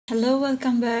Hello,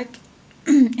 welcome back.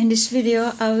 In this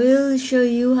video I will show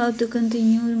you how to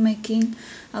continue making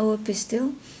our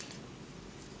pistil.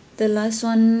 The last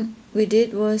one we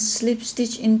did was slip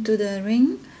stitch into the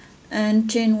ring and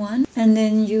chain one, and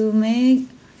then you make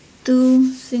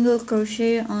 2 single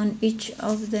crochet on each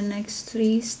of the next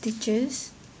 3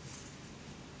 stitches.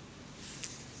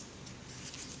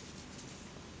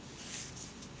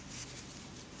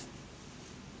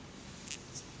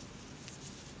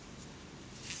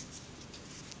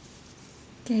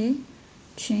 Okay,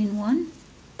 chain 1,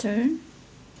 turn,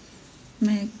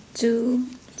 make 2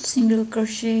 single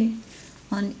crochet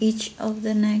on each of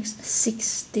the next 6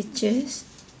 stitches.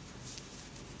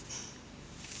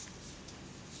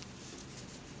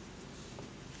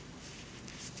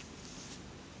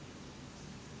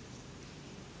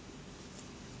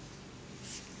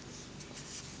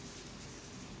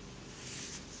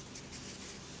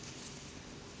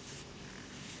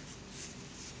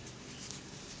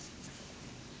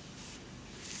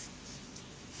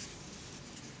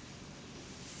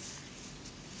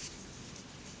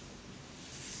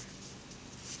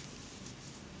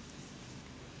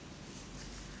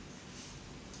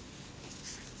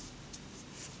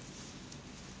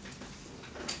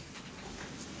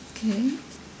 Okay,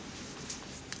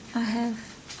 I have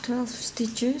 12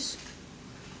 stitches,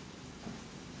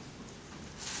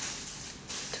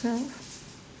 12,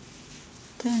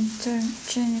 then turn,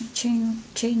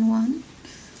 chain 1,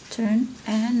 turn,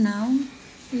 and now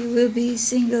you will be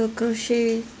single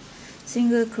crocheting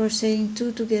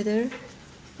 2 together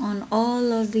on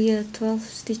all of the 12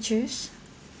 stitches.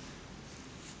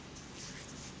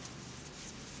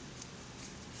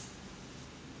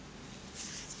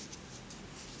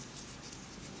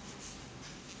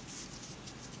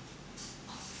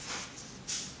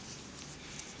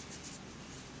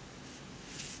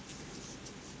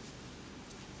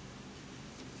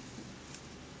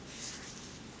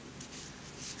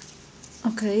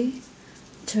 Okay,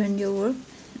 turn your work,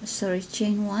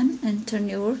 chain 1 and turn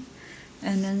your work,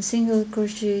 and then single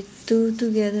crochet 2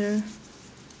 together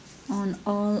on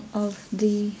all of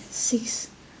the 6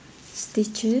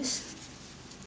 stitches.